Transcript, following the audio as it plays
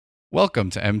Welcome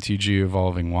to MTG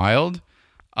Evolving Wild.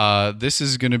 This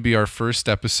is going to be our first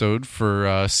episode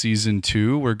for Season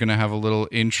 2. We're going to have a little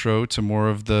intro to more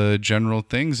of the general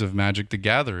things of Magic the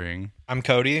Gathering. I'm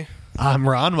Cody. I'm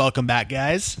Ron. Welcome back,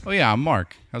 guys. Oh yeah, I'm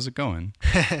Mark. How's it going?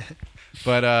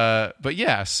 But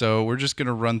yeah, so we're just going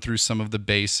to run through some of the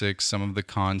basics, some of the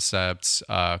concepts,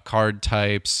 card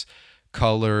types,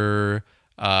 color,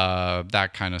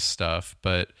 that kind of stuff.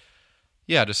 But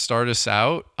yeah, to start us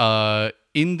out,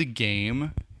 in the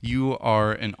game, you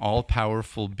are an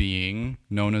all-powerful being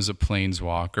known as a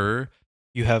planeswalker.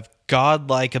 You have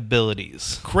godlike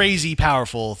abilities. Crazy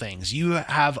powerful things. You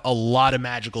have a lot of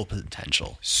magical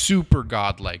potential. Super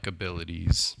godlike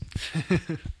abilities.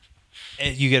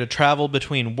 You get to travel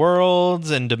between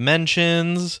worlds and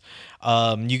dimensions.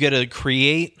 You get to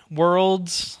create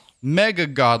worlds. Mega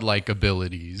godlike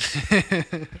abilities.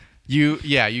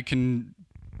 You can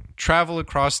travel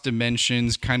across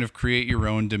dimensions, kind of create your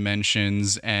own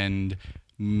dimensions, and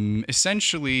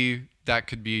essentially that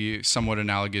could be somewhat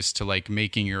analogous to like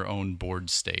making your own board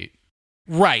state.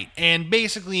 Right. And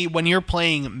basically, when you're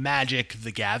playing Magic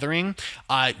the Gathering,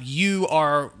 you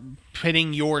are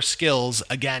pitting your skills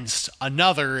against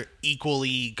another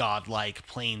equally godlike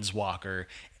planeswalker,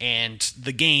 and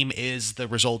the game is the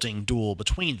resulting duel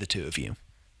between the two of you.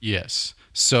 Yes.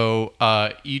 So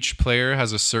each player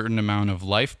has a certain amount of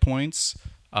life points.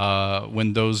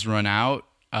 When those run out,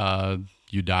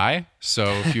 you die. So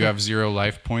if you have 0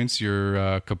 life points,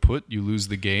 you're kaput. You lose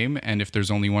the game. And if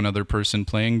there's only one other person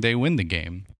playing, they win the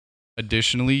game.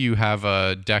 Additionally, you have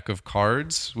a deck of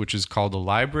cards, which is called a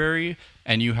library.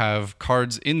 And you have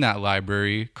cards in that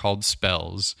library called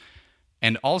spells.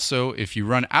 And also, if you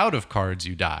run out of cards,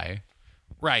 you die.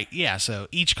 Right, yeah, so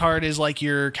each card is like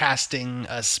you're casting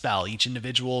a spell. Each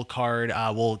individual card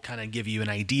will kind of give you an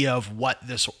idea of what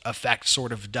this effect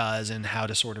sort of does and how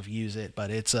to sort of use it,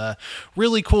 but it's a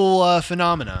really cool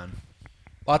phenomenon.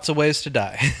 Lots of ways to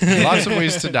die. Lots of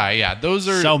ways to die, yeah. Those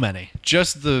are so many.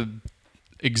 Just the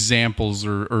examples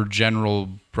or general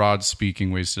broad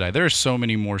speaking ways to die. There are so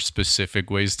many more specific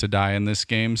ways to die in this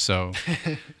game, so,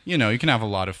 you can have a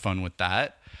lot of fun with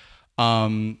that.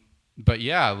 But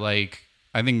yeah, like,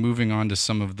 I think moving on to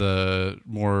some of the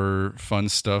more fun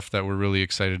stuff that we're really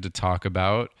excited to talk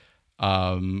about.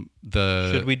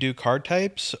 Should we do card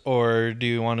types or do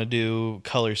you want to do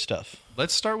color stuff?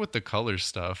 Let's start with the color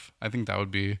stuff. I think that would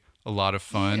be a lot of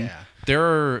fun. Yeah. There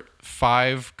are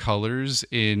 5 colors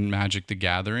in Magic the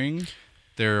Gathering.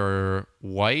 There are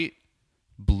white,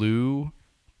 blue,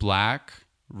 black,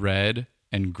 red,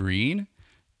 and green.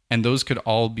 And those could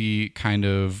all be kind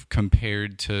of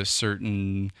compared to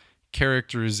certain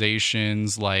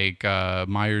characterizations like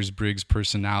Myers-Briggs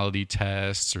personality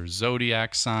tests or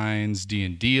zodiac signs,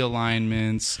 D&D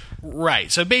alignments.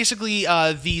 Right. So basically,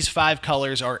 these 5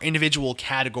 colors are individual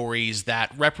categories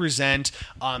that represent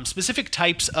specific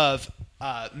types of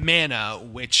mana,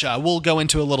 which we'll go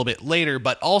into a little bit later,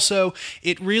 but also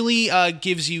it really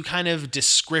gives you kind of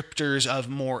descriptors of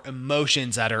more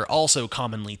emotions that are also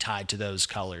commonly tied to those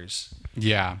colors.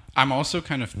 Yeah. I'm also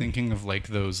kind of thinking of like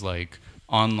those like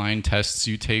online tests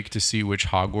you take to see which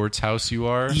Hogwarts house you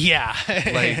are. Yeah,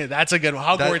 like, that's a good one.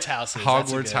 Hogwarts houses.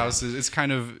 Hogwarts houses. It's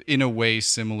kind of, in a way,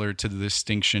 similar to the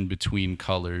distinction between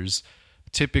colors.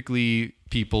 Typically,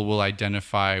 people will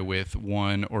identify with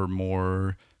one or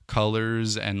more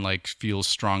colors and like feel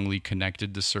strongly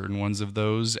connected to certain ones of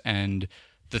those. And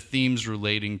the themes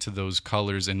relating to those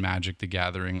colors in Magic the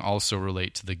Gathering also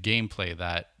relate to the gameplay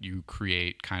that you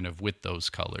create kind of with those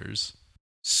colors.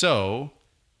 So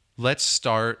let's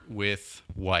start with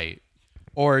white.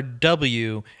 Or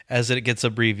W as it gets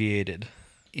abbreviated.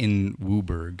 In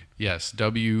WUBRG. Yes,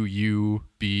 WUBRG.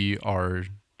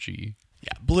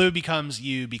 Yeah, blue becomes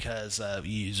U because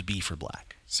you use B for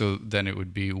black. So then it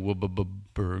would be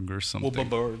WUBRG or something.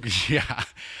 WUBRG. Yeah.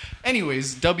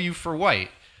 Anyways, W for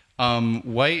white.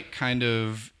 White kind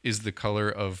of is the color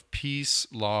of peace,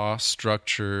 law,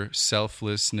 structure,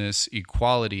 selflessness,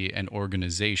 equality, and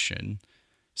organization.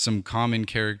 Some common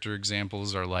character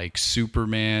examples are like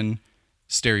Superman,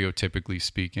 stereotypically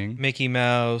speaking. Mickey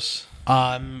Mouse.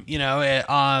 I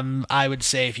would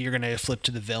say if you're going to flip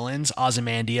to the villains,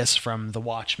 Ozymandias from The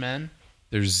Watchmen.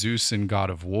 There's Zeus in God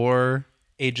of War.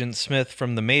 Agent Smith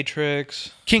from The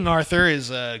Matrix. King Arthur is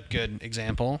a good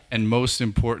example. And most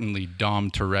importantly,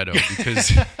 Dom Toretto, because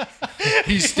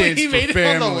he stands he for made family.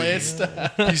 It on the list.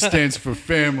 He stands for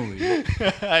family.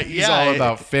 He's all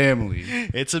about family.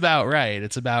 It's about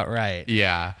right.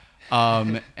 Yeah.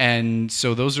 And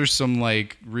so those are some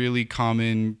like really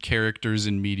common characters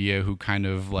in media who kind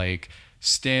of like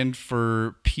stand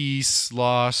for peace,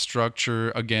 law,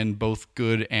 structure. Again, both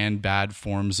good and bad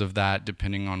forms of that,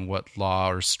 depending on what law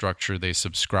or structure they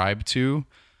subscribe to.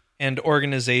 And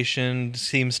organization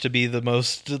seems to be the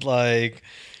most like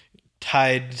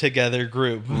tied together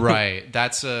group. Right.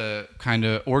 That's a kind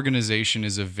of organization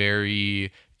is a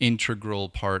very integral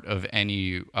part of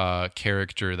any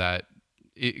character that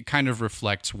it kind of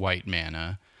reflects white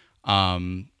mana. A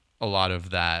lot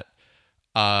of that.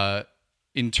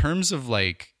 In terms of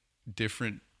like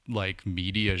different like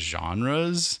media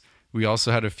genres, we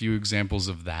also had a few examples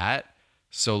of that.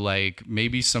 So like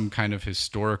maybe some kind of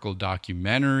historical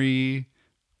documentary,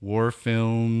 war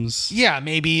films. Yeah,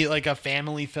 maybe like a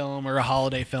family film or a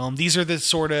holiday film. These are the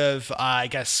sort of, I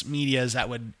guess, medias that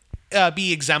would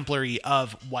be exemplary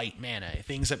of white mana.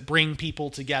 Things that bring people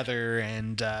together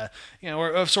and,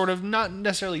 or sort of not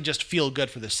necessarily just feel good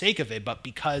for the sake of it, but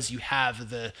because you have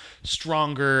the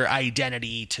stronger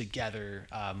identity together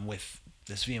with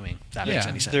this viewing. If that makes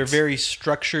any sense. They're very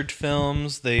structured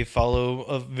films. They follow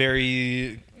a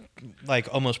very like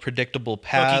almost predictable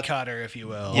path. Cookie cutter, if you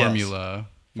will. Yes. Formula.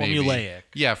 Maybe. Formulaic.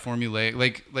 Yeah,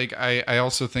 formulaic. Like I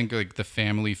also think like the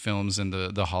family films and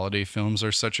the holiday films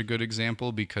are such a good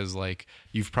example because like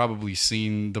you've probably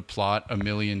seen the plot a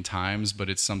million times, but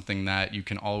it's something that you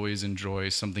can always enjoy,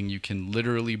 something you can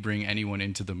literally bring anyone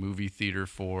into the movie theater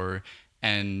for,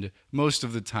 and most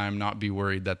of the time not be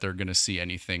worried that they're going to see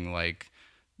anything like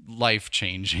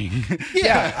life-changing.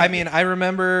 Yeah, I mean, I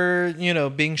remember,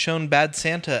 being shown Bad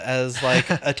Santa as like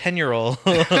a 10-year-old.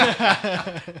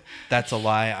 That's a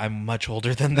lie. I'm much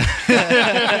older than that.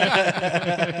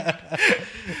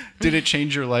 Did it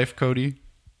change your life, Cody?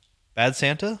 Bad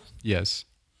Santa? Yes.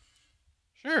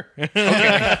 Sure.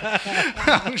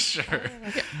 I'm sure.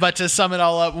 But to sum it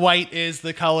all up, white is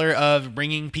the color of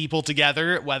bringing people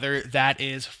together, whether that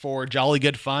is for jolly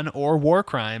good fun or war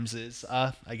crimes is,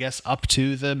 I guess, up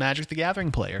to the Magic the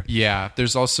Gathering player. Yeah,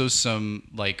 there's also some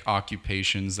like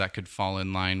occupations that could fall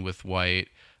in line with white.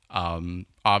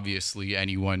 Obviously,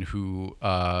 anyone who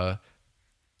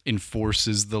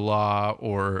enforces the law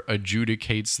or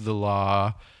adjudicates the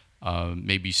law,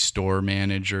 maybe store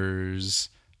managers,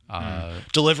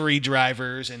 delivery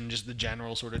drivers, and just the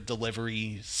general sort of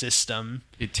delivery system.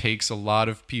 It takes a lot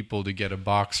of people to get a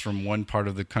box from one part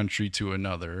of the country to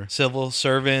another. Civil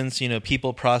servants,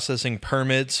 people processing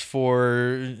permits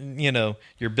for,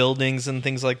 your buildings and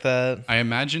things like that. I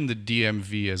imagine the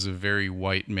DMV as a very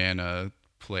white mana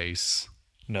place.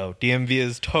 No, DMV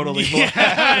is totally DMV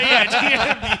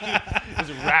is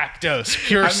Rakdos,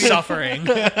 pure suffering.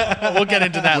 We'll get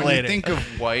into that when later. You think of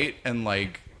white and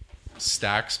like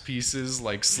stacks pieces,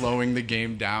 like slowing the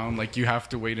game down, like you have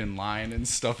to wait in line and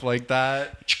stuff like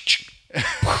that.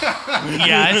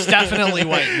 Yeah, it's definitely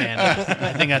white mana.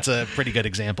 I think that's a pretty good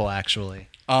example, actually.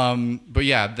 But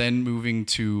yeah, then moving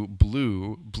to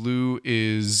blue. Blue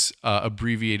is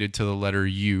abbreviated to the letter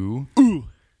U.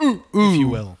 If you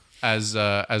will. As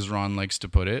Ron likes to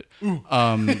put it.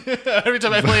 Every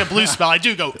time I play a blue spell, I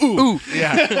do go, ooh.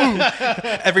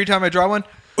 Yeah. Every time I draw one,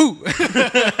 ooh.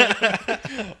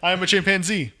 I'm a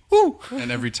chimpanzee. Ooh.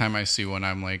 And every time I see one,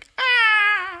 I'm like,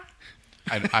 ah.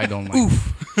 I don't like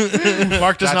oof.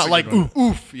 Mark does not like ooh.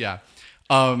 Oof. Yeah.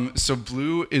 So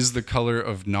blue is the color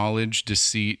of knowledge,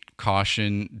 deceit,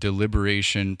 caution,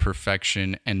 deliberation,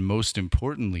 perfection, and most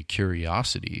importantly,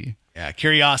 curiosity. Yeah,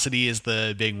 curiosity is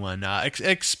the big one.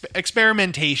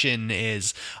 Experimentation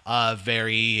is a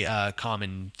very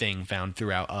common thing found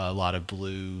throughout a lot of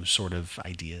blue sort of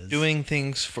ideas. Doing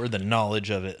things for the knowledge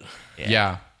of it.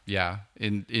 Yeah.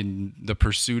 In the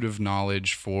pursuit of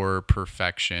knowledge for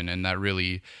perfection, and that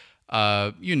really,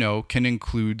 can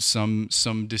include some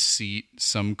deceit,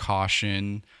 some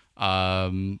caution,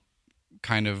 kind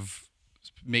of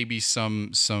maybe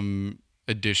some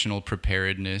additional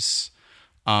preparedness.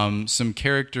 Some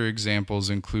character examples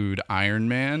include Iron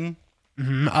Man.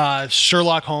 Mm-hmm.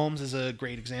 Sherlock Holmes is a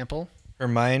great example.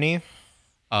 Hermione.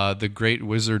 The Great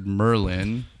Wizard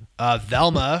Merlin.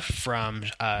 Velma from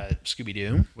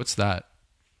Scooby-Doo. What's that?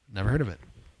 Never heard of it.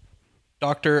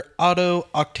 Dr. Otto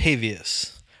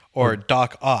Octavius, or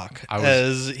Doc Ock,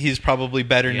 as he's probably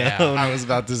better known. I was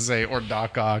about to say, or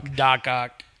Doc Ock. Doc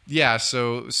Ock. Yeah,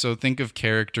 so think of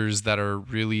characters that are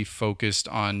really focused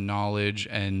on knowledge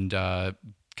and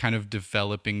kind of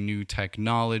developing new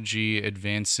technology,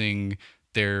 advancing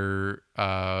their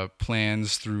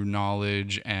plans through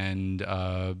knowledge and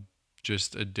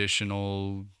just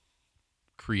additional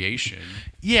creation.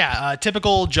 Yeah,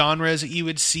 typical genres that you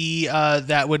would see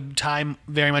that would tie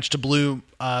very much to blue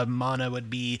mana would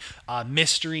be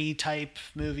mystery type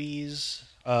movies.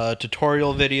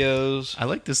 Tutorial videos. I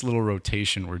like this little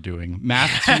rotation we're doing.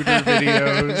 Math tutor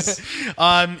videos.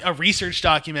 A research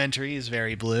documentary is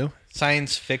very blue.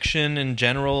 Science fiction in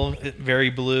general, very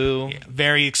blue.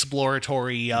 Very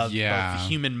exploratory of Yeah.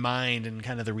 human mind and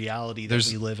kind of the reality that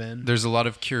we live in. There's a lot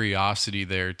of curiosity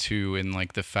there too, in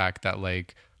like the fact that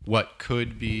like what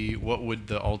could be, what would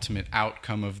the ultimate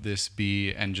outcome of this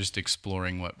be, and just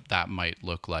exploring what that might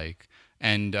look like.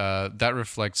 And that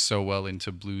reflects so well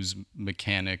into Blue's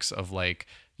mechanics of like,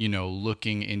 you know,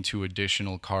 looking into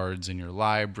additional cards in your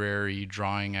library,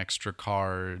 drawing extra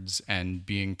cards, and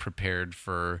being prepared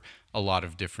for a lot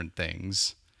of different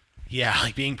things. Yeah,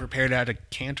 like being prepared how to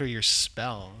counter your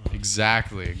spell.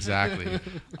 Exactly.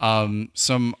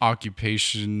 Some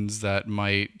occupations that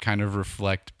might kind of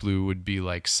reflect Blue would be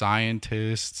like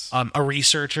scientists, A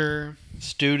researcher,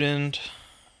 Student.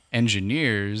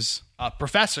 engineers.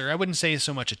 professor. I wouldn't say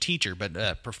so much a teacher,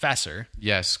 but professor.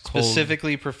 Yes, cold,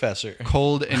 Specifically professor.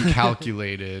 cold and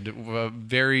calculated.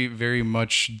 Very, very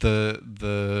much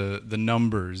the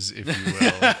numbers, if you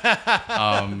will.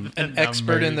 An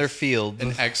expert in their field.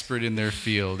 An expert in their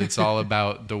field. It's all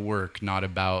about the work, not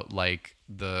about like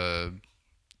the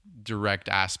direct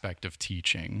aspect of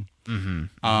teaching.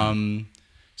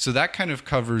 So that kind of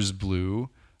covers Blue.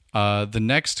 The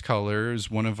next color is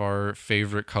one of our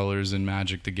favorite colors in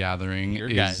Magic the Gathering.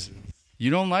 You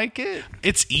don't like it?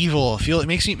 It's evil. It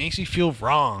makes me feel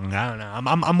wrong. I don't know.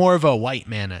 I'm more of a white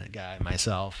mana guy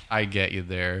myself. I get you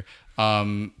there.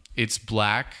 It's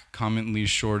black, commonly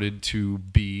shorted to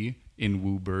B in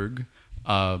WUBRG,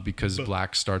 because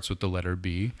black starts with the letter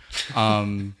B.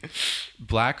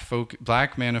 Black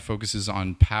mana focuses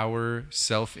on power,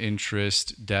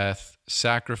 self-interest, death,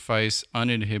 sacrifice,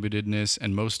 uninhibitedness,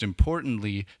 and most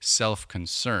importantly,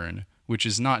 self-concern, which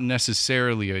is not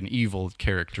necessarily an evil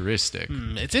characteristic.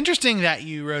 It's interesting that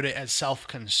you wrote it as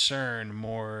self-concern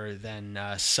more than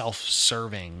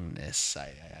self-servingness,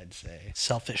 I'd say.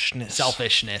 Selfishness.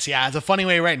 Selfishness. Yeah, it's a funny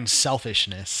way of writing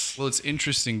selfishness. Well, it's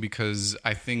interesting because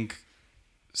I think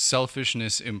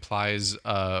selfishness implies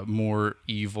a more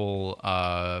evil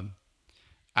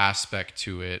aspect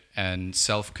to it, and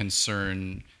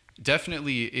self-concern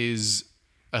definitely is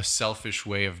a selfish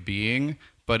way of being,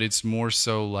 but it's more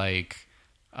so like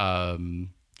I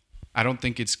don't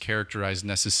think it's characterized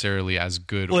necessarily as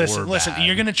good or bad. Listen,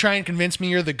 you're going to try and convince me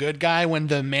you're the good guy when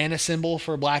the mana symbol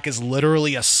for black is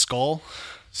literally a skull?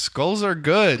 Skulls are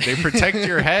good. They protect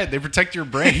your head. They protect your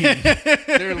brain.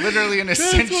 They're literally an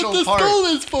essential part.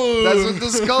 Is for. That's what the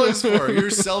skull is for. You're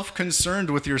self-concerned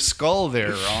with your skull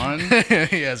there, Ron.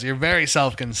 Yes, you're very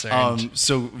self-concerned.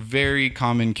 So very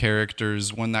common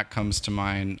characters. One that comes to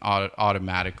mind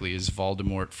automatically is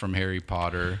Voldemort from Harry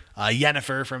Potter.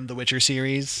 Yennefer from the Witcher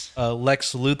series.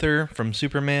 Lex Luthor from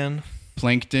Superman.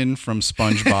 Plankton from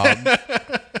SpongeBob.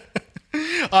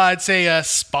 I'd say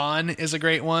Spawn is a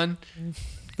great one.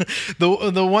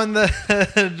 The one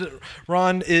that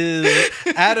Ron is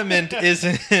adamant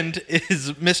isn't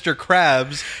is Mr.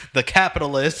 Krabs, the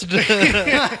capitalist.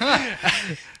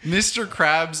 Mr.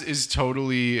 Krabs is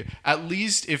totally, at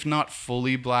least if not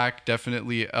fully black,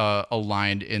 definitely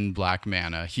aligned in black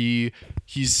mana.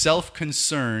 He's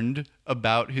self-concerned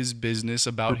about his business,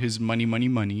 about his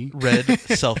money. Red,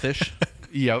 selfish.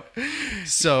 Yep.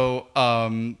 So,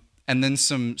 and then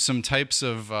some types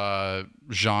of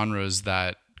genres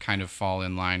that kind of fall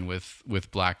in line with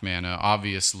black mana.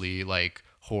 Obviously, like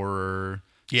horror.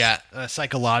 Yeah, a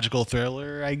psychological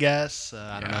thriller, I guess.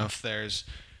 I don't know if there's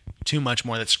too much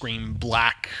more that scream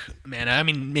black mana. I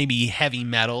mean, maybe heavy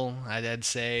metal, I'd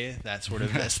say. That sort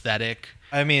of aesthetic.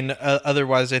 I mean,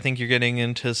 otherwise, I think you're getting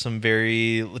into some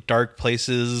very dark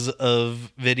places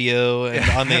of video and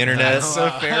on the internet. That's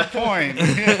a fair point.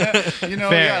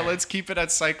 Fair. Let's keep it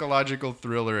at psychological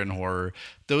thriller and horror.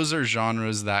 Those are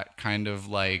genres that kind of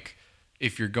like,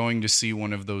 if you're going to see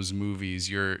one of those movies,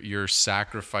 you're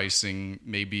sacrificing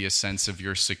maybe a sense of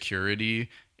your security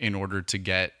in order to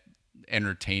get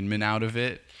entertainment out of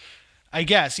it. I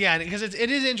guess, yeah, because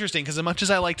it is interesting, because as much as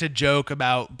I like to joke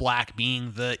about black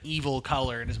being the evil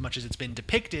color, and as much as it's been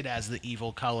depicted as the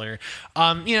evil color,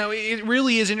 it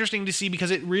really is interesting to see, because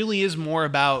it really is more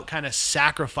about kind of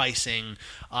sacrificing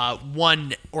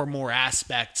one or more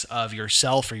aspects of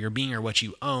yourself or your being or what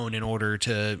you own in order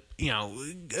to,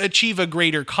 achieve a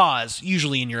greater cause,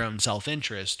 usually in your own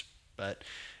self-interest. But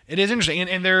it is interesting,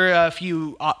 and there are a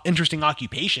few interesting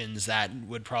occupations that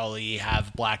would probably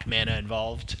have black mana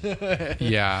involved.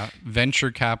 Yeah,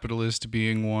 venture capitalist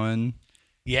being one.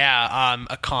 Yeah,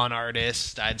 a con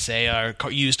artist, I'd say, or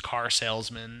used car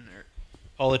salesman.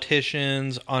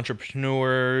 Politicians,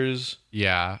 entrepreneurs.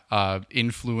 Yeah,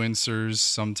 influencers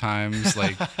sometimes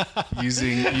like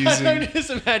using I'm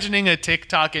just imagining a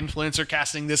TikTok influencer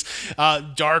casting this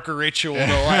dark ritual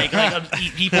to like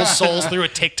eat people's souls through a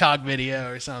TikTok video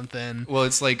or something. Well,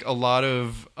 it's like a lot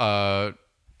of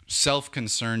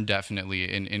self-concern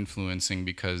definitely in influencing,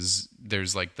 because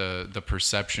there's like the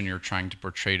perception you're trying to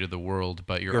portray to the world,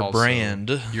 but Your also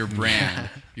brand. your brand.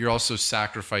 You're also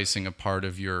sacrificing a part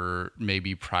of your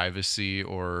maybe privacy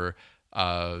or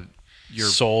your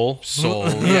Soul.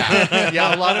 Yeah,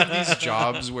 yeah. A lot of these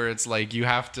jobs where it's like you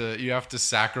have to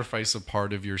sacrifice a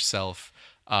part of yourself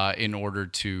in order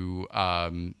to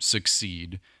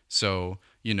succeed. So,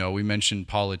 we mentioned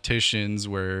politicians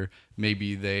where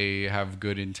maybe they have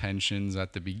good intentions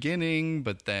at the beginning,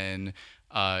 but then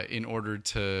in order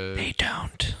to They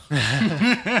don't.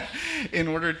 in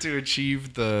order to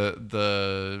achieve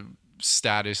the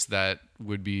status that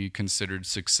would be considered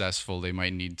successful, they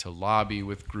might need to lobby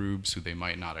with groups who they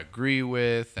might not agree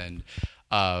with, and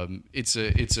it's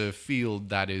a field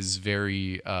that is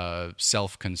very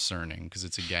self-concerning, because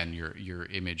it's, again, your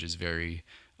image is very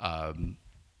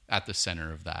at the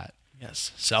center of that.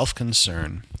 Yes,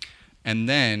 self-concern. And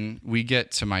then we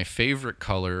get to my favorite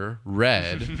color,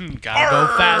 red. Gotta go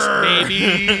fast,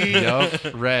 baby.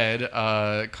 Yup, red,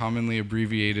 commonly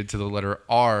abbreviated to the letter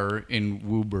R in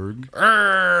Wooburg.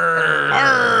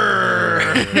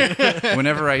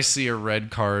 Whenever I see a red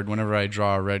card, whenever I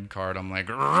draw a red card, I'm like,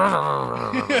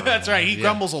 That's right. He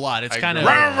grumbles a lot. It's kind of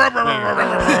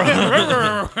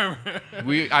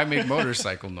I make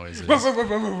motorcycle noises.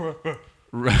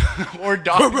 Or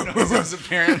dog noises,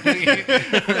 apparently.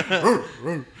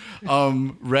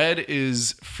 Red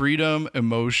is freedom,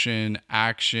 emotion,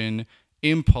 action,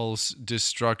 impulse,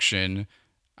 destruction.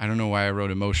 I don't know why I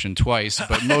wrote emotion twice,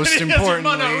 but most importantly,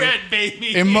 mono red,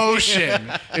 baby.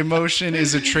 emotion. Emotion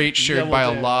is a trait shared by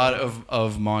a lot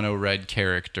of mono red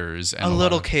characters. And A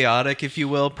little chaotic, if you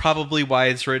will. Probably why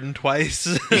it's written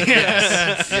twice.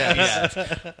 Yes.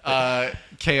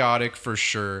 Chaotic for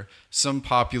sure. Some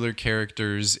popular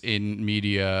characters in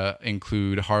media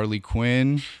include Harley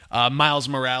Quinn. Miles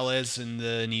Morales in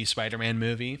the new Spider-Man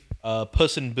movie.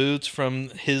 Puss in Boots from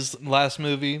his last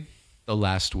movie. The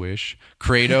Last Wish.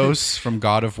 Kratos from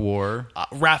God of War.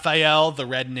 Raphael, the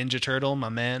Red Ninja Turtle, my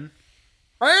man.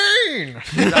 That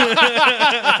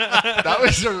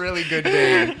was a really good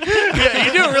name. Yeah,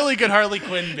 you do a really good Harley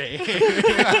Quinn, babe.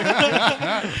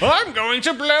 I'm going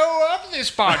to blow up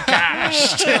this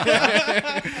podcast.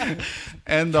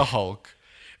 And the Hulk.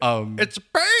 It's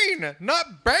Bane,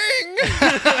 not Bang.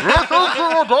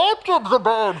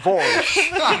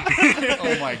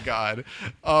 Oh my god.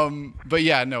 But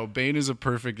yeah, no, Bane is a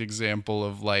perfect example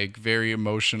of like very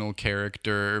emotional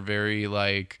character, very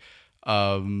like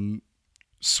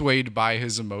swayed by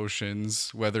his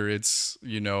emotions, whether it's,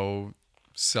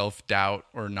 self-doubt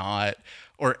or not,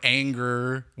 or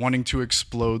anger, wanting to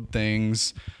explode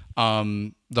things.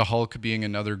 The Hulk being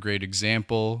another great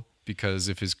example, because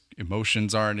if his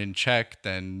emotions aren't in check,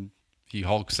 then he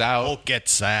hulks out. Hulk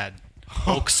gets sad.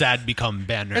 Hulk sad become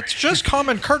Banner. It's just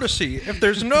common courtesy. If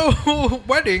there's no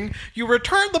wedding, you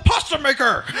return the pasta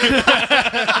maker.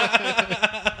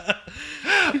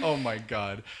 Oh my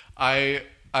god. I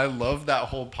love that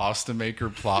whole pasta maker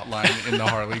plot line in the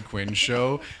Harley Quinn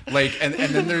show. Like, and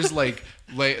then there's like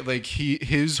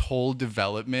his whole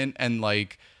development and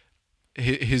like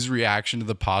his reaction to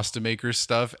the pasta maker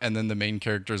stuff, and then the main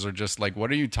characters are just like, what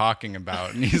are you talking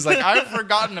about? And he's like, I've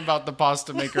forgotten about the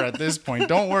pasta maker at this point,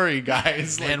 don't worry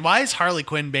guys. Like, Man, why is Harley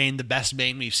Quinn Bane the best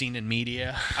Bane we've seen in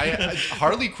media?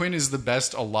 Harley Quinn is the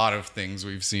best a lot of things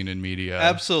we've seen in media.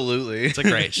 Absolutely. It's a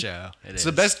great show. It's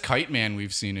the best Kite Man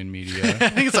we've seen in media. I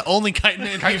think it's the only Kite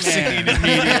Man we've seen in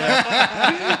media.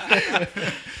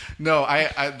 No,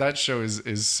 I that show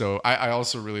is so. I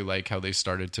also really like how they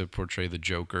started to portray the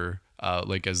Joker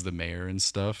like as the mayor and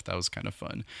stuff. That was kind of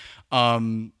fun.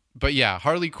 But yeah,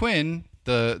 Harley Quinn,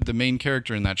 the main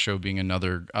character in that show, being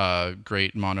another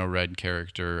great mono red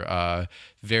character,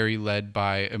 very led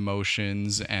by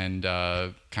emotions and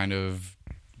kind of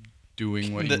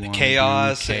doing what The you want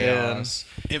chaos to do. Chaos.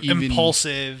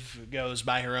 Impulsive, goes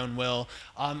by her own will.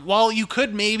 While you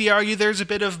could maybe argue there's a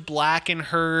bit of black in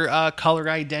her color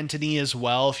identity as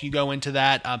well, if you go into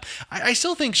that, I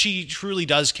still think she truly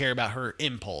does care about her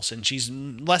impulse, and she's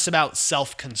less about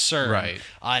self-concern, Right.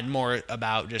 And more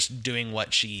about just doing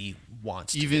what she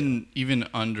wants to do. Even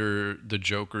under the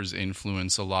Joker's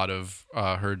influence, a lot of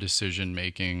her decision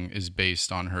making is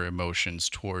based on her emotions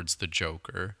towards the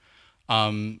Joker.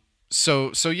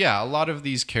 So yeah, a lot of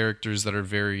these characters that are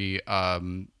very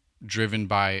driven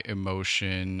by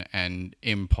emotion and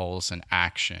impulse and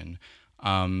action.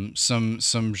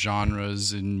 Some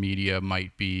genres in media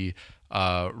might be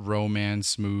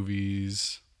romance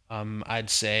movies. I'd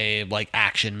say like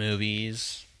action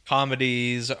movies.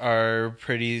 Comedies are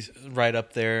pretty right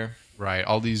up there. Right,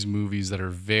 all these movies that are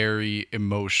very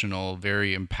emotional,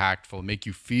 very impactful, make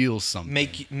you feel something.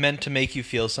 Meant to make you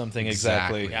feel something.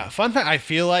 Exactly. Exactly. Yeah, fun fact, I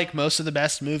feel like most of the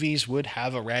best movies would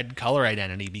have a red color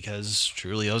identity because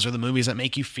truly those are the movies that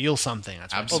make you feel something.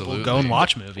 That's why people Absolutely. go and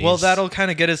watch movies. Well, that'll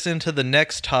kind of get us into the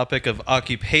next topic of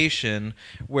occupation,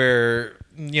 where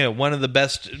one of the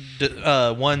best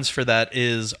ones for that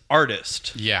is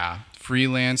artist. Yeah,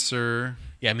 freelancer,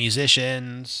 yeah,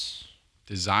 musicians,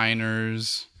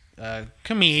 designers.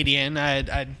 comedian,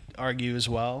 I'd argue as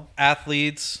well.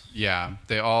 Athletes. Yeah,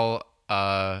 they all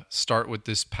start with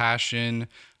this passion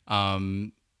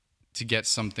to get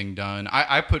something done.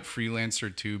 I put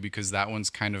freelancer too because that one's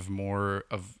kind of more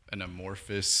of an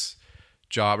amorphous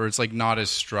job, or it's like not as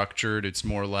structured. It's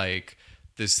more like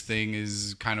this thing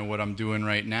is kind of what I'm doing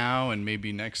right now, and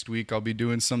maybe next week I'll be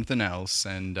doing something else,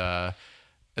 and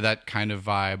that kind of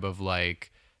vibe of like.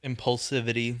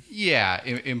 Impulsivity. Yeah,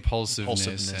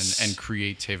 impulsiveness. And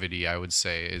creativity, I would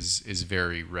say, is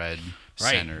very red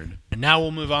centered. And now we'll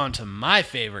move on to my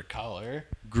favorite color.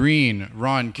 Green.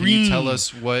 Ron, can you tell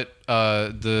us what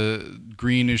the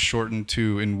green is shortened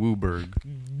to in Wooburg?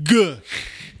 Good.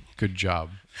 Good job.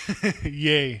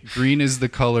 Yay. Green is the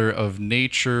color of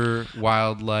nature,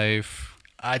 wildlife.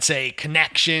 I'd say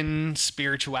connection,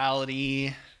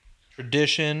 spirituality,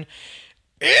 Tradition.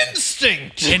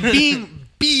 Instinct. and being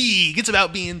big. It's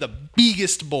about being the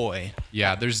biggest boy.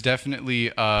 Yeah, there's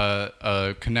definitely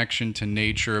a connection to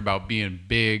nature, about being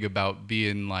big, about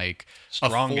being like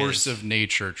Strongest. a force of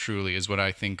nature, truly, is what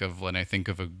I think of when I think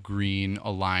of a green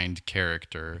aligned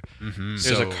character. Mm-hmm.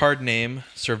 There's a card name,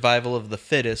 Survival of the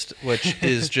Fittest, which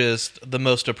is just the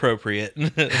most appropriate. I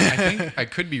think I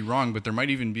could be wrong, but there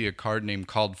might even be a card name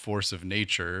called Force of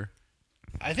Nature.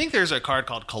 I think there's a card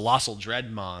called Colossal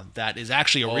Dreadmaw that is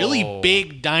actually a really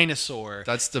big dinosaur.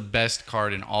 That's the best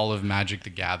card in all of Magic the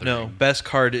Gathering. No, best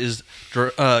card is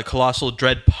Colossal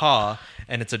Dreadpaw,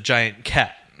 and it's a giant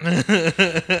cat.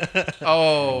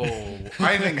 Oh,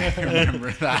 I think I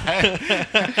remember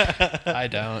that. I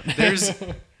don't.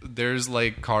 There's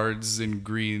like cards in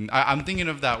green. I'm thinking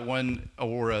of that one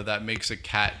aura that makes a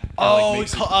cat.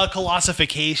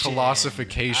 Colossification.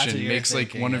 Colossification That's what you're makes like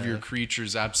thinking one of your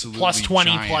creatures absolutely plus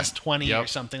 20, giant. plus 20 Yep. or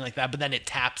something like that, but then it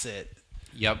taps it.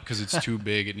 Yep, because it's too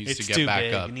big. It needs It's to get too back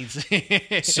big. up. It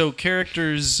needs So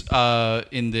characters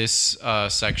in this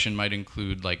section might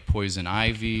include like Poison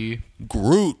Ivy,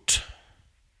 Groot.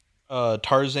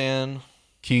 Tarzan.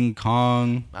 King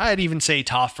Kong. I'd even say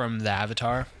Toph from the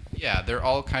Avatar. Yeah, they're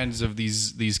all kinds of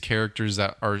these characters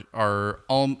that are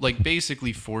all like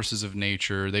basically forces of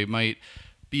nature. They might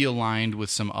be aligned with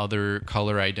some other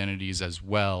color identities as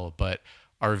well, but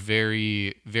are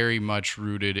very, very much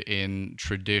rooted in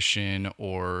tradition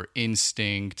or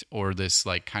instinct or this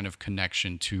like kind of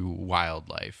connection to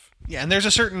wildlife. Yeah, and there's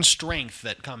a certain strength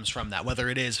that comes from that, whether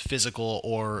it is physical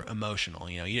or emotional.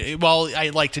 Well, I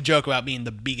like to joke about being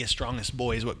the biggest, strongest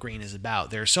boy is what green is about.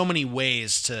 There are so many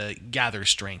ways to gather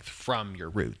strength from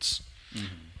your roots.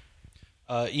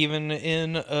 Mm-hmm. Even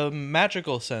in a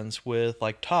magical sense with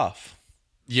like Toph.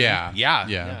 Yeah.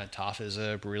 Toph is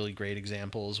a really great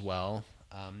example as well.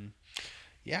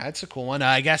 Yeah, it's a cool one.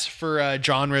 I guess for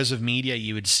genres of media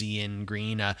you would see in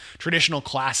green, traditional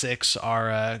classics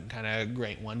are kind of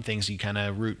great one, things you kind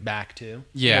of root back to.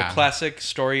 Yeah. Classic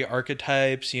story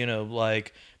archetypes,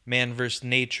 like man versus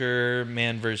nature,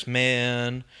 man versus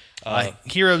man. The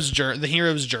hero's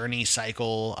journey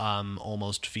cycle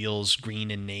almost feels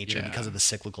green in nature because of the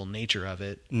cyclical nature of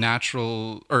it.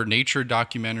 Natural or nature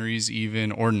documentaries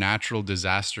even, or natural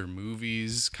disaster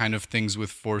movies, kind of things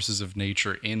with forces of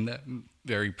nature in them,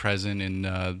 very present in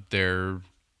their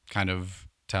kind of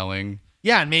telling.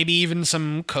 Yeah, and maybe even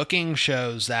some cooking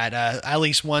shows that, at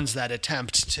least ones that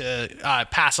attempt to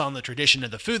pass on the tradition of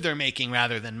the food they're making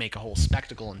rather than make a whole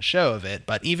spectacle and show of it.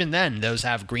 But even then, those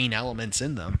have green elements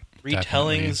in them.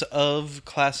 Retellings of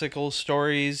classical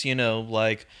stories,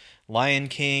 like Lion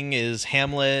King is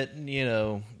Hamlet,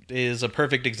 is a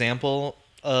perfect example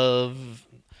of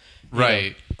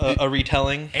a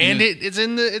retelling. And it's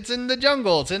in the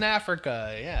jungle. It's in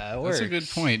Africa. Yeah, it works. That's a good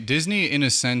point. Disney, in a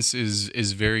sense,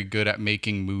 is very good at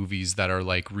making movies that are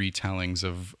like retellings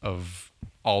of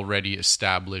already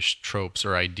established tropes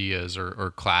or ideas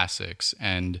or classics,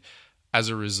 and as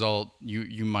a result,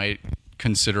 you might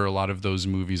consider a lot of those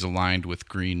movies aligned with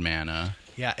green mana.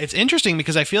 Yeah, it's interesting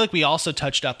because I feel like we also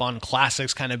touched up on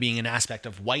classics kind of being an aspect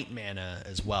of white mana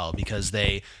as well, because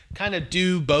they kind of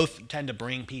do both tend to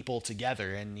bring people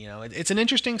together, and it's an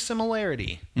interesting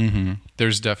similarity.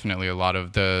 There's definitely a lot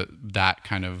of that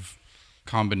kind of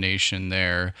combination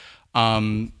there.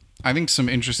 I think some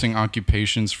interesting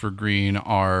occupations for green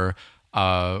are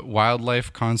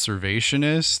wildlife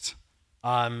conservationist,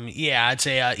 Yeah, I'd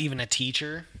say even a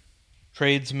teacher,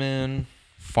 Tradesmen,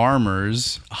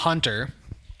 farmers, a hunter.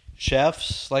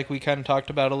 chefs, like we kind of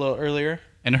talked about a little earlier.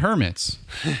 and hermits.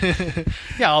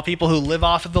 Yeah, all people who live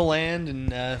off of the land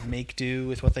and make do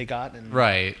with what they got. And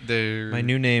Right. My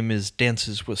new name is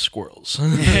Dances with Squirrels. Oh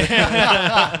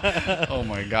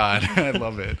my god, I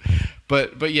love it.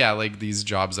 But yeah, like these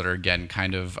jobs that are again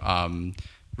kind of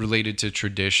related to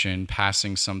tradition,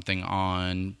 passing something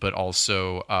on, but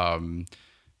also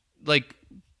like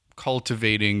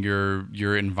cultivating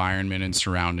your environment and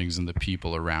surroundings and the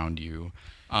people around you.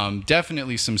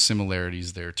 Definitely some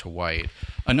similarities there to white.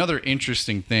 Another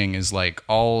interesting thing is like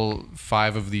all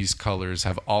 5 of these colors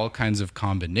have all kinds of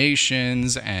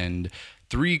combinations, and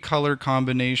 3 color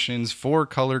combinations, 4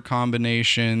 color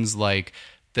combinations, like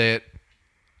that.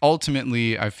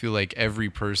 Ultimately, I feel like every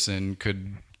person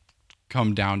could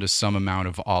come down to some amount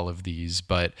of all of these,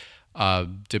 but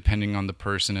depending on the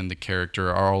person and the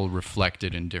character, are all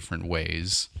reflected in different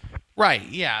ways. Right,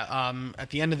 yeah. At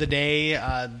the end of the day,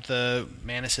 the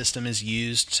mana system is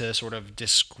used to sort of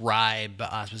describe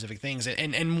specific things.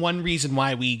 And one reason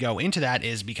why we go into that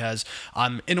is because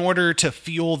in order to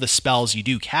fuel the spells you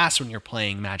do cast when you're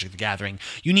playing Magic the Gathering,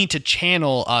 you need to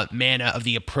channel mana of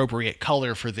the appropriate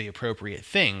color for the appropriate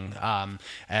thing,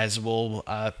 as we'll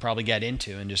probably get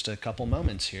into in just a couple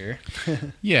moments here.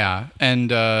 Yeah, and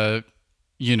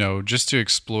just to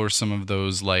explore some of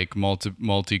those like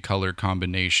multicolor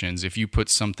combinations, if you put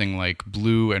something like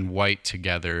blue and white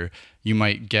together, you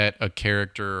might get a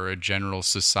character or a general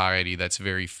society that's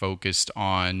very focused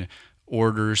on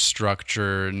order,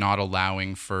 structure, not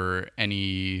allowing for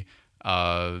any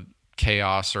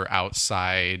chaos or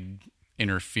outside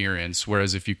interference.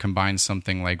 Whereas if you combine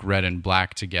something like red and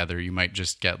black together, you might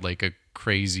just get like a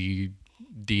crazy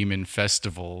demon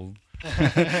festival.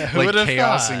 Like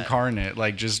chaos thought? incarnate,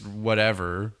 like just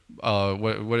whatever.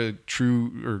 What a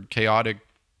true or chaotic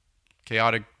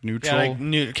neutral,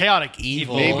 Chaotic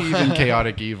evil. maybe even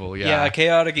chaotic evil. Yeah,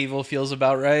 chaotic evil feels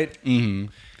about right.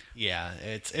 Yeah,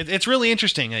 it's really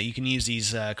interesting that you can use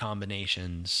these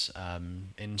combinations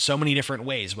in so many different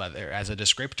ways, whether as a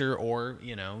descriptor or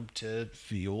to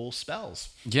fuel spells.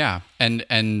 Yeah, and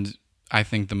I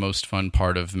think the most fun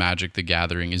part of Magic the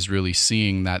Gathering is really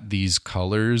seeing that these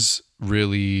colors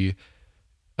really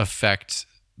affect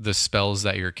the spells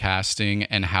that you're casting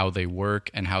and how they work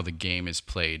and how the game is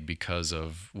played because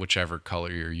of whichever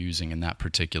color you're using in that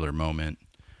particular moment.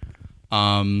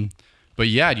 But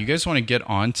yeah, do you guys want to get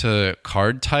on to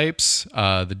card types,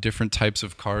 the different types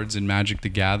of cards in Magic the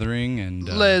Gathering? And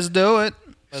Let's do it.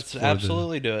 Let's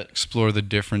absolutely do it. explore the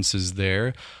differences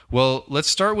there. Well, let's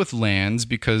start with lands,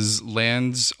 because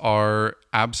lands are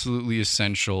absolutely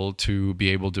essential to be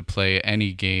able to play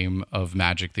any game of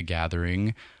Magic the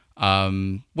Gathering.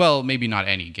 Well, maybe not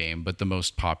any game, but the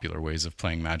most popular ways of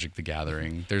playing Magic the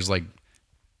Gathering. There's like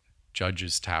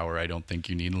Judge's Tower. I don't think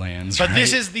you need lands. But right?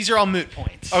 these are all moot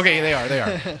points. Okay, they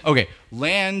are. Okay,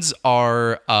 lands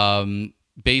are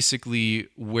basically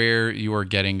where you are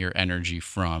getting your energy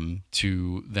from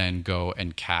to then go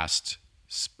and cast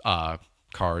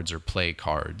cards or play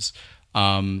cards.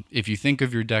 If you think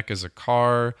of your deck as a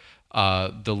car,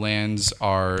 the lands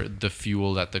are the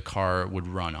fuel that the car would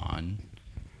run on.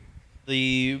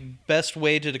 The best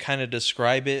way to kind of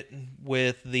describe it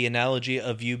with the analogy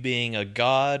of you being a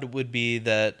god would be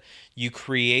that you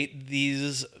create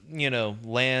these,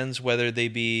 lands, whether they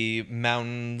be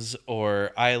mountains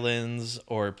or islands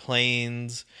or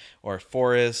plains or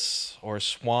forests or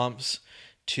swamps,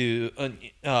 to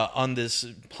on this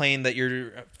plane that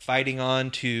you're fighting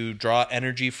on, to draw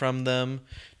energy from them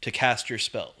to cast your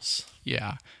spells.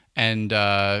 Yeah, and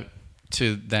to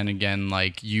then again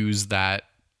like use that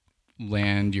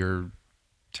land, you're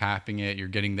tapping it, you're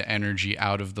getting the energy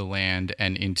out of the land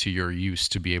and into your use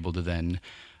to be able to then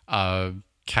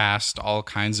cast all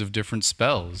kinds of different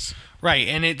spells. Right,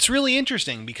 and it's really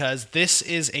interesting because this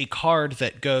is a card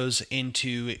that goes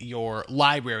into your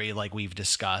library, like we've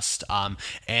discussed,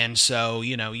 and so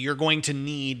you're going to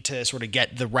need to sort of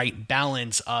get the right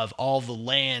balance of all the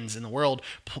lands in the world,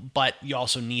 but you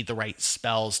also need the right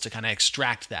spells to kind of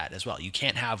extract that as well. You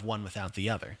can't have one without the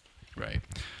other. Right.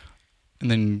 And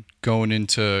then going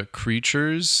into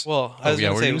creatures. Well, I was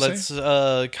going to say,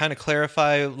 let's kind of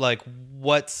clarify like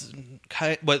what's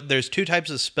there's two types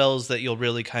of spells that you'll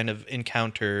really kind of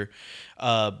encounter: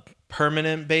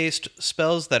 permanent based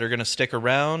spells that are going to stick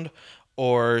around,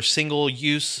 or single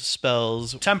use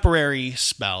spells, Temporary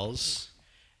spells.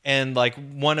 and like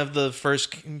one of the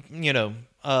first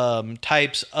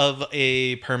types of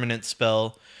a permanent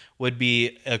spell would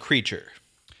be a creature.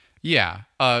 Yeah.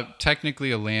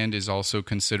 Technically, a land is also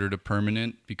considered a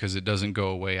permanent because it doesn't go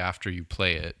away after you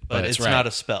play it. But it's not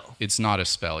a spell. It's not a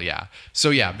spell, yeah. So,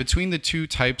 yeah, between the two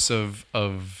types of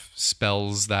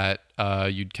spells that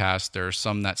you'd cast, there are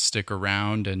some that stick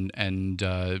around and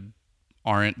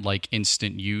aren't like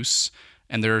instant use.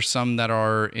 And there are some that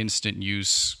are instant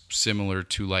use, similar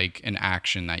to like an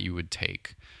action that you would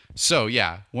take. So,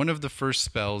 yeah, one of the first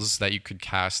spells that you could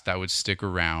cast that would stick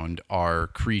around are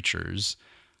creatures.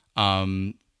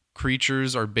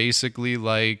 Creatures are basically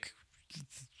like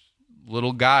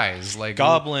little guys, like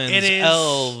Goblins, It is-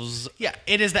 elves. Yeah,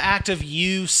 it is the act of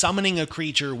you summoning a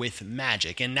creature with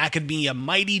magic, and that could be a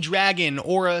mighty dragon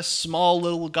or a small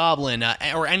little goblin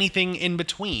or anything in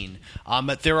between.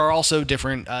 But there are also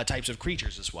different types of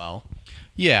creatures as well.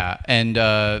 Yeah, and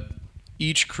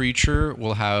each creature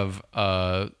will have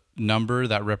a number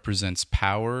that represents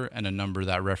power and a number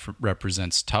that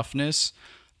represents toughness.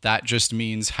 That just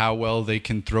means how well they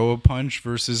can throw a punch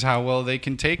versus how well they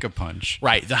can take a punch.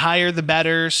 Right, the higher the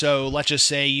better. So let's just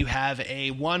say you have a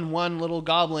 1/1 little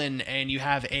goblin and you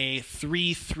have a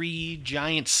 3/3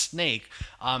 giant snake.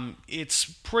 It's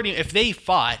pretty. If they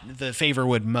fought, the favor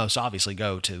would most obviously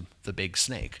go to the big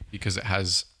snake Because it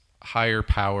has higher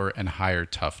power and higher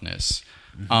toughness.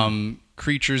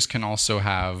 Creatures can also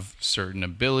have certain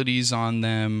abilities on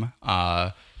them.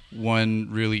 One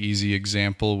really easy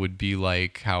example would be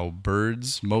like how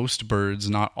most birds,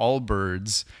 not all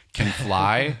birds, can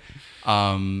fly.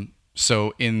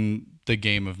 So in the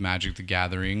game of Magic the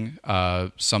Gathering,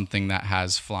 something that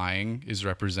has flying is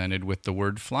represented with the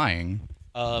word flying.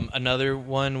 Another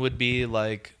one would be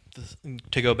like,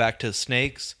 to go back to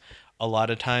snakes, a lot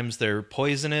of times they're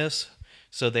poisonous,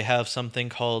 so they have something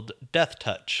called death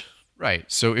touch. Right.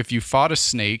 So if you fought a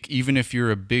snake, even if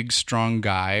you're a big, strong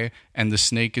guy and the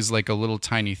snake is like a little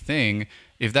tiny thing,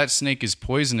 if that snake is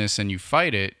poisonous and you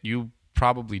fight it, you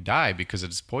probably die because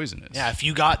it's poisonous. Yeah, if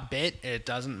you got bit, it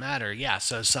doesn't matter. Yeah,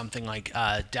 so something like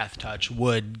Death Touch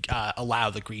would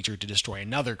allow the creature to destroy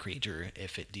another creature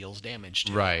if it deals damage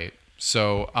to it. Right.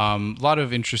 So a lot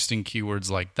of interesting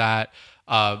keywords like that.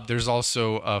 There's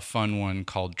also a fun one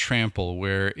called trample,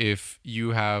 where if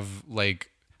you have like,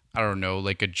 I don't know,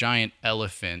 like a giant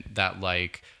elephant that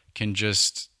like can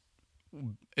just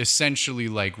essentially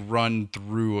like run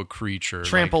through a creature.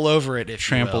 Trample over it if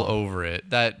Trample you will. over it.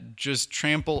 That just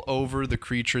trample over the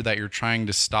creature that you're trying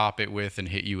to stop it with and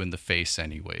hit you in the face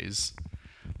anyways.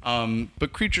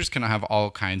 But creatures can have all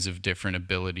kinds of different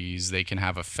abilities. They can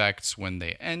have effects when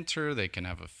they enter. They can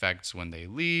have effects when they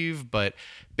leave. But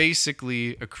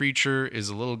basically, a creature is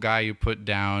a little guy you put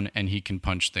down, and he can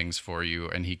punch things for you,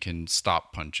 and he can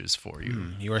stop punches for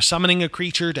you. You are summoning a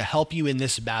creature to help you in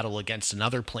this battle against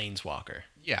another planeswalker.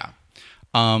 Yeah.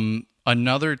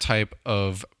 Another type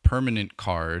of permanent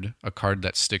card, a card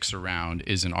that sticks around,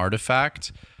 is an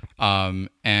artifact.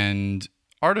 And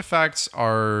artifacts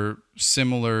are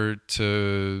similar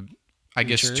to, I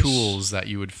guess, Creatures? tools that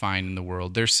you would find in the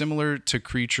world. They're similar to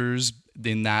creatures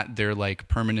in that they're like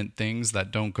permanent things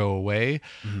that don't go away,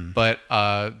 but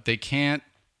they can't,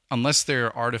 unless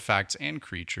they're artifacts and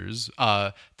creatures,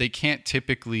 they can't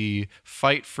typically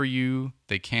fight for you.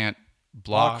 They can't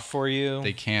block for you.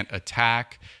 They can't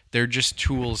attack. They're just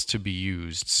tools to be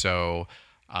used. So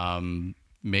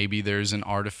maybe there's an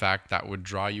artifact that would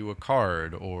draw you a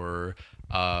card, or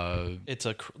It's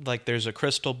there's a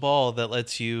crystal ball that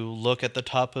lets you look at the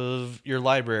top of your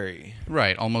library.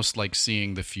 right, almost like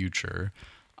seeing the future.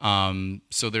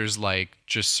 So there's like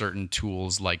just certain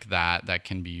tools like that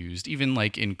can be used. Even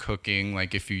like in cooking,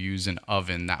 like if you use an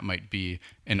oven, that might be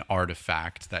an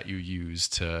artifact that you use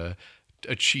to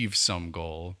achieve some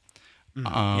goal.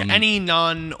 Any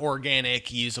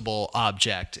non-organic usable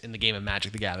object in the game of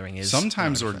Magic the Gathering is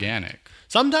Sometimes organic.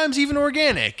 sometimes even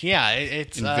organic. Yeah,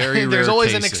 it's In very there's rare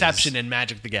always an cases. exception in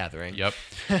Magic the Gathering. Yep.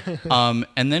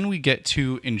 And then we get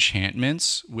to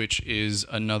enchantments, which is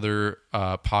another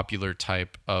popular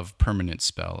type of permanent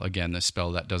spell. Again, the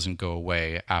spell that doesn't go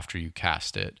away after you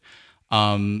cast it.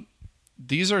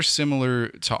 these are similar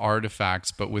to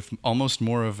artifacts, but with almost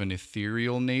more of an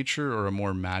ethereal nature or a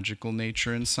more magical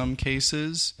nature in some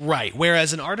cases. Right.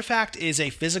 Whereas an artifact is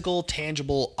a physical,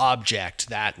 tangible object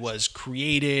that was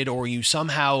created or you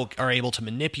somehow are able to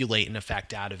manipulate an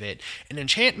effect out of it. An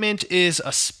enchantment is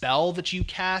a spell that you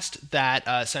cast that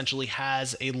essentially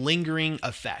has a lingering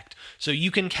effect. So you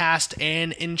can cast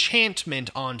an enchantment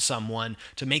on someone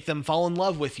to make them fall in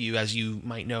love with you, as you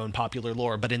might know in popular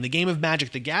lore. But in the game of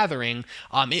Magic the Gathering,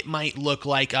 it might look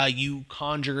like you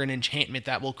conjure an enchantment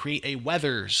that will create a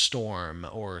weather storm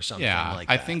or something like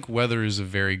that. I think weather is a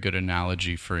very good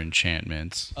analogy for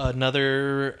enchantments.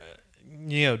 Another,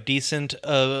 decent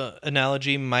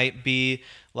analogy might be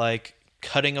like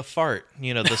cutting a fart.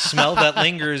 The smell that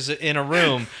lingers in a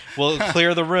room will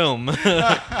clear the room.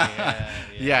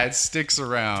 Yeah, it sticks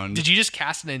around. Did you just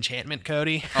cast an enchantment,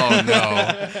 Cody? Oh,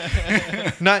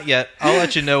 no. Not yet. I'll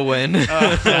let you know when.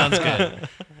 Sounds good.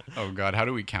 Oh, God, how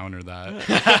do we counter that?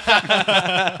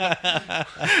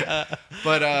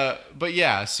 But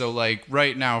yeah, so like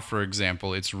right now, for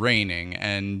example, it's raining,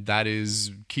 and that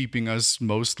is keeping us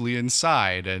mostly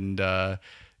inside, and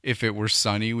if it were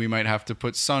sunny, we might have to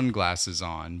put sunglasses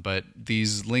on. But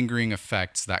these lingering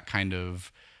effects that kind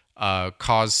of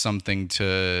cause something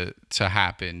to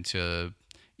happen to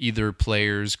either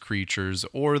players, creatures,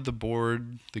 or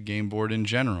the game board in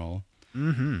general.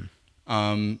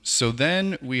 Mm-hmm. So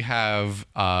then we have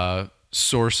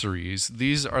sorceries.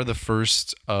 These are the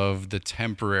first of the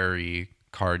temporary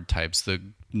card types, the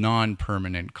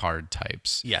non-permanent card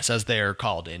types. Yes, as they are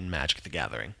called in Magic the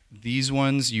Gathering. These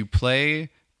ones you play,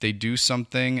 they do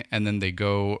something, and then they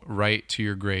go right to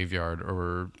your graveyard,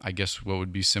 or I guess what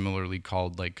would be similarly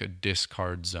called like a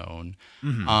discard zone.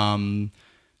 Mm-hmm.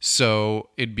 So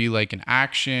it'd be like an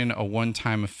action, a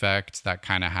one-time effect that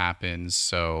kind of happens.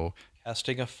 So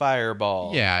casting a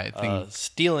fireball. Yeah, I think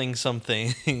stealing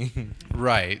something.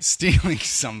 Right, stealing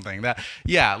something.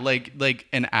 Like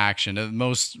an action. The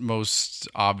most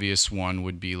obvious one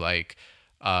would be like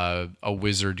a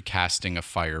wizard casting a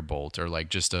firebolt, or like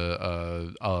just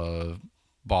a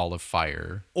ball of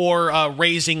fire, or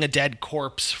raising a dead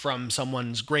corpse from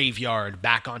someone's graveyard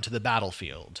back onto the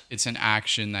battlefield. It's an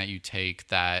action that you take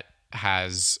that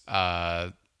has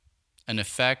an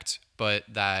effect, but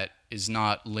that is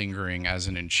not lingering as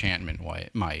an enchantment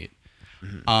might.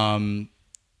 Mm-hmm.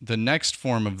 The next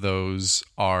form of those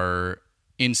are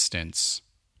instants,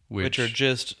 which are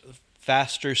just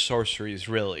faster sorceries,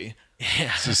 really.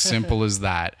 It's as simple as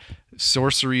that.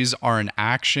 Sorceries are an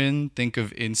action. Think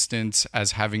of instants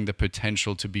as having the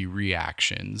potential to be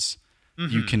reactions.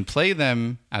 Mm-hmm. You can play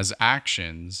them as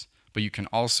actions, but you can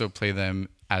also play them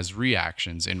as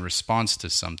reactions in response to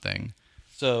something.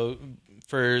 So,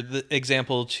 for the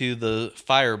example to the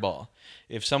fireball,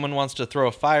 if someone wants to throw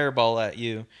a fireball at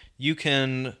you, you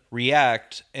can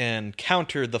react and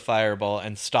counter the fireball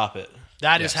and stop it.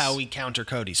 That is how we counter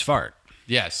Cody's fart.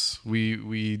 Yes,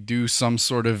 we do some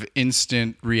sort of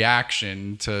instant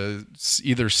reaction to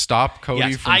either stop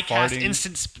Cody from farting. I cast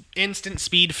instant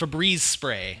speed Febreze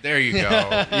spray. There you go.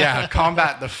 Yeah,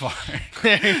 combat the fart.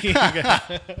 There you go.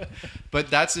 But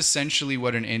that's essentially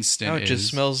what an instant is. It just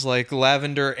smells like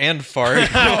lavender and fart. No,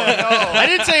 I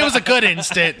didn't say it was a good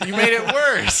instant. You made it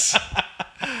worse.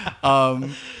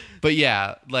 But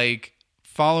yeah, like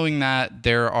following that,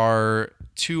 there are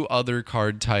two other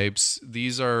card types.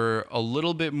 These are a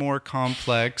little bit more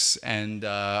complex and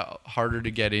harder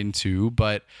to get into,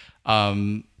 but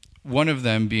one of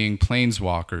them being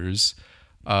Planeswalkers.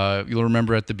 You'll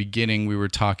remember at the beginning we were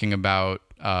talking about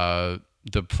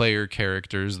the player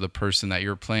characters, the person that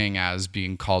you're playing as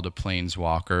being called a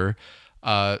Planeswalker.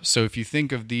 So if you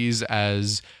think of these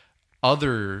as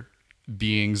other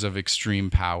beings of extreme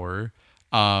power,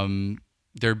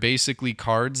 they're basically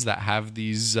cards that have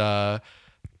these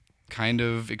kind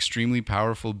of extremely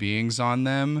powerful beings on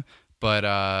them,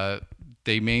 but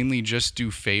they mainly just do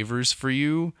favors for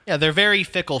you. Yeah, they're very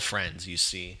fickle friends, you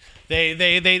see.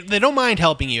 They don't mind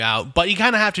helping you out, but you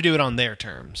kind of have to do it on their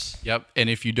terms. Yep, and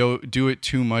if you don't do it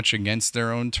too much against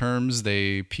their own terms,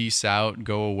 they peace out,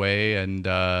 go away, and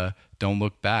don't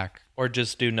look back. Or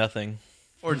just do nothing.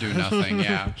 Or do nothing,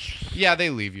 yeah. Yeah, they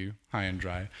leave you high and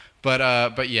dry.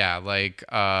 But yeah, like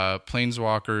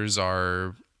Planeswalkers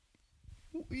are...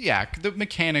 Yeah, the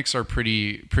mechanics are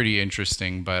pretty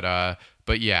interesting, but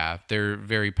yeah, they're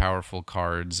very powerful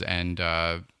cards, and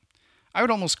I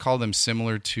would almost call them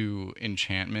similar to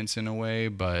enchantments in a way,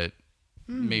 but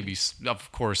maybe,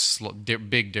 of course,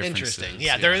 big differences. Interesting.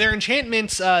 Yeah, they're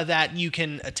enchantments that you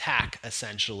can attack,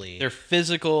 essentially. They're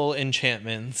physical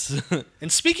enchantments.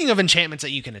 And speaking of enchantments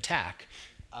that you can attack,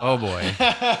 Oh boy.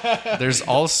 There's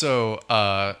also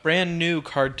Brand new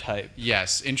card type.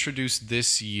 yes, introduced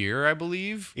this year, I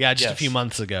believe, Yeah, just a Yes. few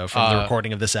months ago from the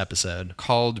recording of this episode.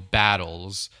 called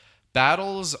battles.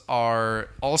 Battles are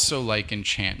also like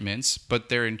enchantments, but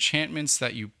they're enchantments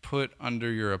that you put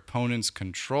under your opponent's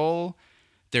control.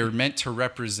 They're meant to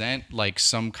represent like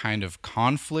some kind of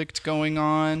conflict going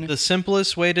on. The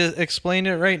simplest way to explain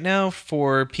it right now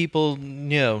for people,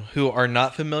 who are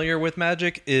not familiar with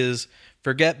Magic is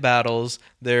forget battles.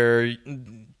 They're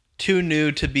too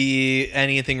new to be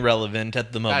anything relevant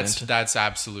at the moment. That's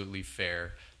absolutely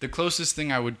fair. The closest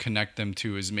thing I would connect them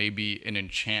to is maybe an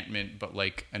enchantment, but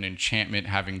like an enchantment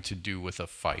having to do with a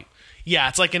fight. Yeah,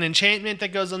 it's like an enchantment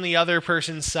that goes on the other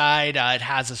person's side. It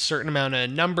has a certain amount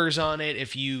of numbers on it.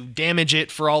 If you damage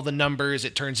it for all the numbers,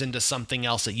 it turns into something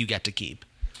else that you get to keep.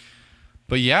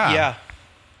 But yeah,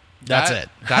 That's it.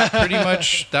 that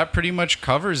pretty much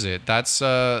covers it. That's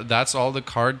all the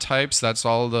card types. That's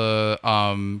all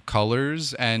the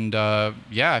colors. And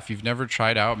yeah, if you've never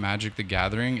tried out Magic the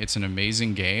Gathering, it's an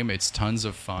amazing game. It's tons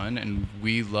of fun, and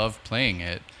we love playing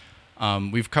it.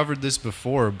 We've covered this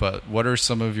before, but what are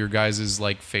some of your guys'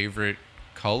 like favorite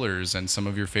colors and some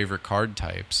of your favorite card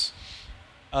types?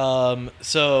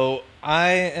 So I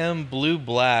am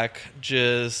blue-black.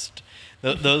 Just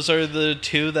those are the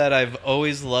two that I've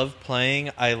always loved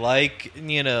playing. I like,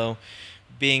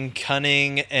 being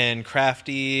cunning and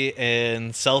crafty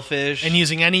and selfish. And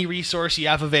using any resource you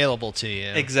have available to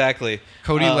you. Exactly.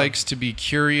 Cody likes to be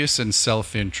curious and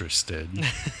self-interested.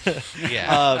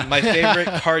 Yeah. My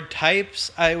favorite card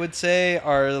types, I would say,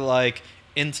 are like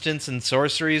instants and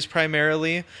sorceries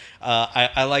primarily.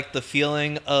 I like the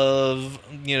feeling of,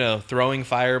 throwing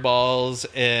fireballs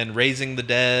and raising the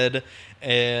dead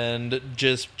and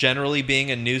just generally being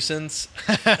a nuisance.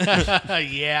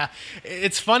 Yeah.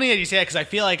 It's funny that you say that because I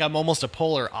feel like I'm almost a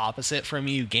polar opposite from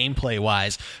you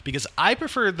gameplay-wise because I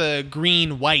prefer the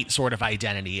green-white sort of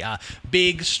identity.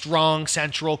 Big, strong,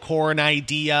 central core and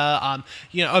idea.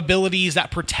 Abilities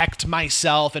that protect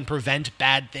myself and prevent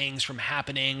bad things from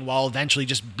happening while eventually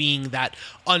just being that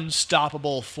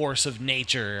unstoppable force of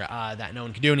nature that no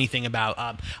one can do anything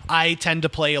about. I tend to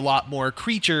play a lot more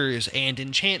creatures and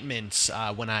enchantments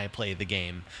when I play the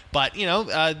game. But,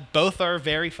 both are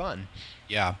very fun.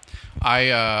 Yeah,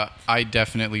 I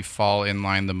definitely fall in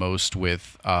line the most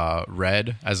with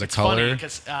red as a color.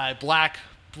 Because black,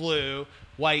 blue,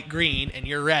 white, green, and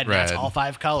you're red. And that's Red. all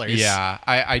 5 colors. Yeah,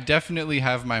 I definitely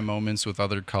have my moments with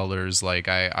other colors. Like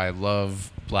I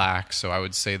love black, so I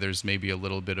would say there's maybe a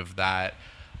little bit of that.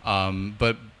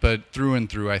 But through and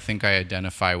through, I think I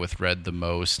identify with red the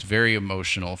most. Very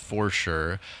emotional for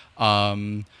sure.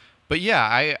 But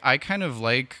yeah, I kind of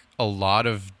like a lot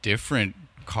of different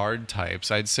card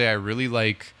types. I'd say I really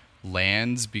like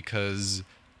lands because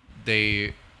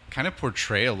they kind of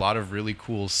portray a lot of really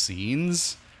cool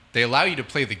scenes. They allow you to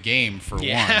play the game for one.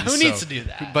 Who needs to do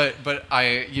that? But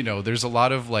there's a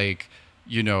lot of like,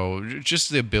 just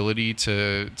the ability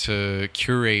to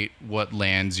curate what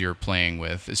lands you're playing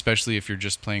with, especially if you're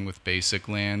just playing with basic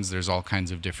lands. There's all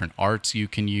kinds of different arts you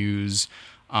can use.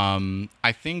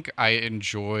 I think I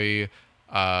enjoy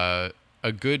a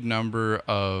good number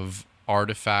of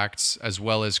artifacts as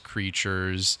well as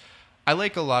creatures. I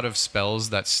like a lot of spells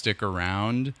that stick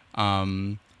around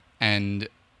and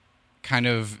kind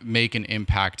of make an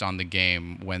impact on the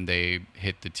game when they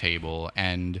hit the table.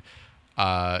 And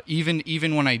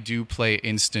even when I do play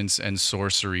instants and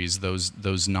sorceries,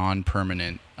 those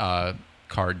non-permanent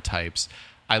card types,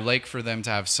 I like for them to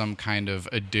have some kind of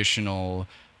additional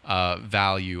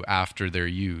value after they're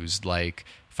used. Like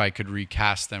if I could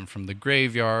recast them from the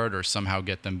graveyard or somehow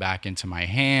get them back into my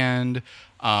hand.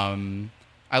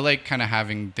 I like kind of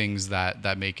having things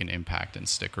that make an impact and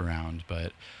stick around.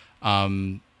 But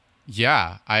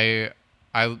yeah, I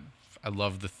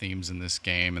love the themes in this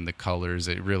game and the colors.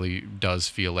 It really does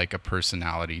feel like a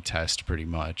personality test pretty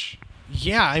much.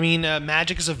 Yeah, I mean,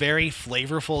 Magic is a very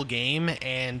flavorful game,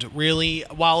 and really,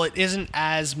 while it isn't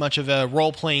as much of a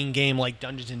role-playing game like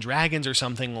Dungeons & Dragons or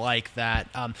something like that,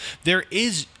 there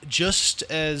is just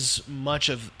as much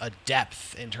of a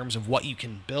depth in terms of what you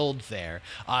can build there.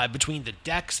 Between the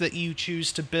decks that you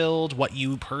choose to build, what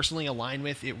you personally align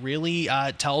with, it really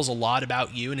tells a lot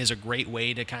about you and is a great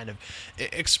way to kind of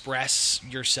express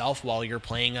yourself while you're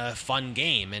playing a fun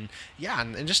game. And yeah,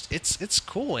 and just it's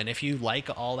cool, and if you like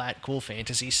all that cool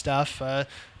fantasy stuff, you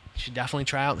should definitely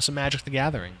try out some Magic the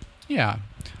Gathering. Yeah.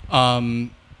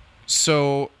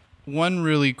 So one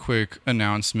really quick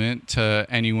announcement to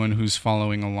anyone who's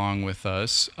following along with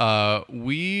us.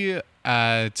 We,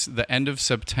 at the end of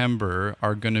September,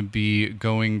 are going to be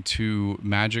going to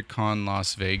MagicCon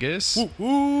Las Vegas.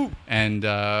 And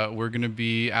we're going to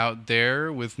be out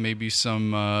there with maybe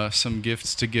some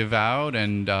gifts to give out.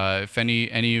 And if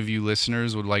any of you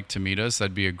listeners would like to meet us,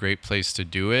 that'd be a great place to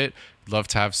do it. Love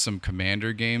to have some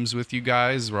Commander games with you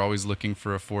guys. We're always looking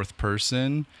for a fourth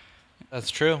person. That's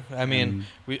true. I mean,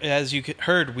 as you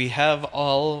heard, we have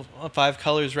all 5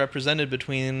 colors represented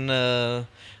between the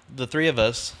 3 of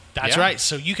us. That's right.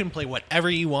 So you can play whatever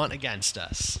you want against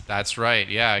us. That's right.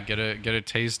 Yeah, get a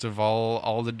taste of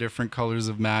all the different colors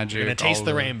of Magic. You're gonna taste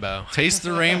the rainbow. Taste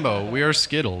the rainbow. We are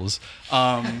Skittles.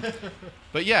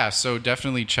 But yeah, so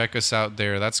definitely check us out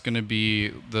there. That's going to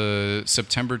be the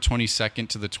September 22nd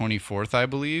to the 24th, I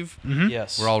believe. Mm-hmm.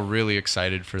 Yes. We're all really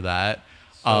excited for that.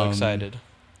 So excited.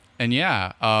 And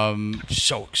yeah,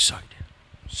 So excited.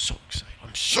 so excited.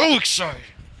 I'm so excited.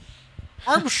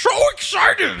 I'm so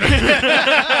excited. That's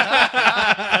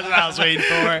what I was waiting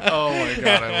for. Oh my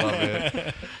god, I love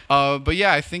it. But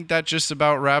yeah, I think that just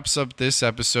about wraps up this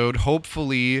episode.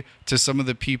 Hopefully, to some of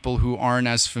the people who aren't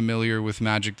as familiar with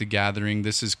Magic the Gathering,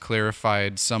 this has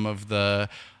clarified some of the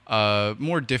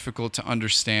more difficult to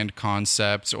understand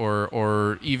concepts,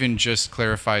 or even just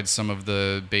clarified some of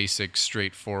the basic,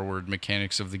 straightforward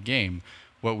mechanics of the game.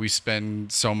 What we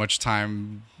spend so much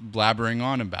time blabbering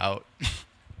on about.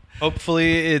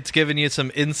 Hopefully, it's given you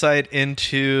some insight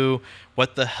into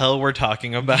what the hell we're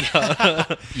talking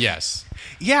about. Yes.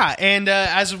 Yeah, and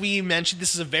as we mentioned,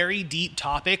 this is a very deep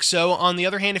topic. So, on the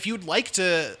other hand, if you would like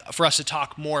for us to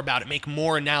talk more about it, make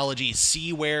more analogies,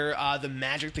 see where the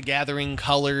Magic the Gathering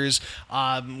colors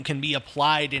can be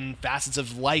applied in facets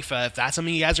of life, if that's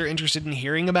something you guys are interested in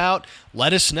hearing about,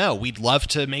 let us know. We'd love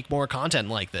to make more content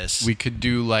like this. We could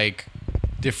do like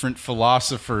different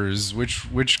philosophers.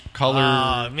 Which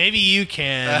color? Maybe you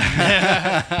can,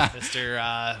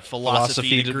 Mr.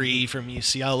 Philosophy degree from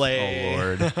UCLA. Oh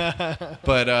Lord.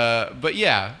 But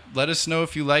yeah, let us know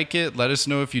if you like it. Let us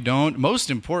know if you don't.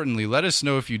 Most importantly, let us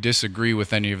know if you disagree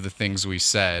with any of the things we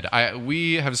said.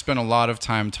 We have spent a lot of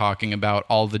time talking about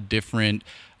all the different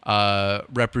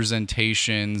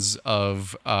representations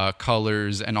of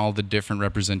colors and all the different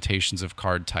representations of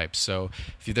card types. So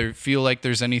if you feel like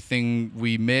there's anything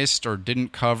we missed or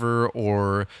didn't cover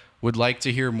or would like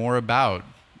to hear more about,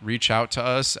 reach out to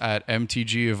us at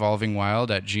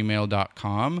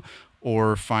mtgevolvingwild@gmail.com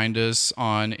or find us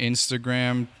on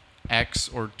Instagram, X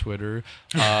or Twitter,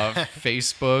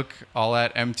 Facebook, all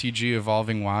at MTG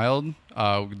Evolving Wild.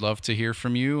 We'd love to hear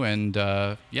from you, and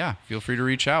yeah, feel free to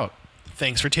reach out.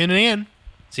 Thanks for tuning in.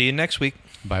 See you next week.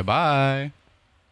 Bye-bye.